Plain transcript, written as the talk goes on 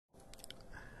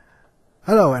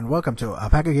Hello and welcome to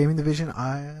Alpaca Gaming Division.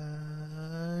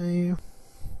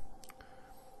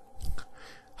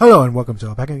 Hello and welcome to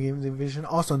Alpaca Gaming Division,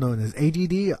 also known as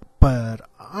AGD. But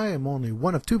I am only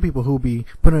one of two people who will be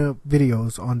putting up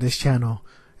videos on this channel.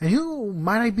 And who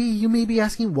might I be? You may be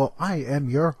asking. Well, I am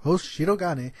your host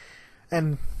Shirogane,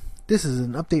 and this is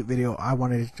an update video I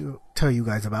wanted to tell you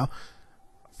guys about.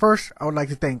 First, I would like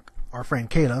to thank our friend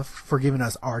Kailah for giving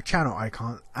us our channel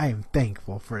icon. I am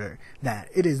thankful for that.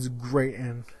 It is great,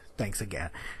 and thanks again.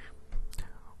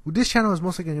 This channel is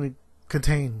mostly going to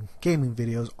contain gaming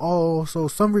videos, also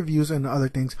some reviews and other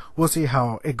things. We'll see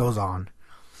how it goes on.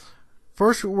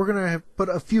 First, we're going to put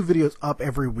a few videos up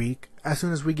every week. As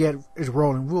soon as we get it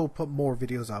rolling, we'll put more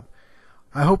videos up.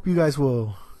 I hope you guys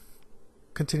will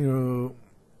continue to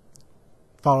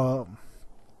follow.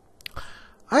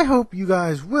 I hope you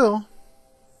guys will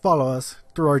follow us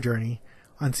through our journey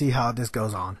and see how this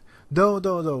goes on.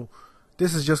 Though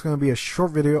this is just going to be a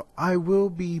short video, I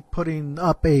will be putting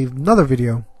up another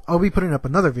video. I'll be putting up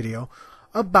another video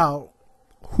about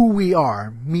who we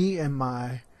are, me and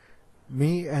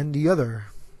the other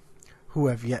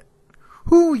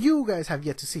who you guys have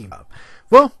yet to see.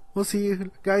 Well, we'll see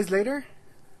you guys later.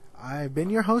 I've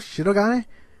been your host Shirogane,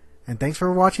 and thanks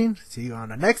for watching. See you on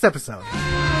the next episode.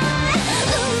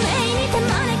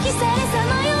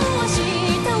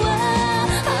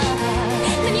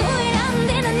 何を選ん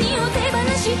で何を手放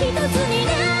し一つ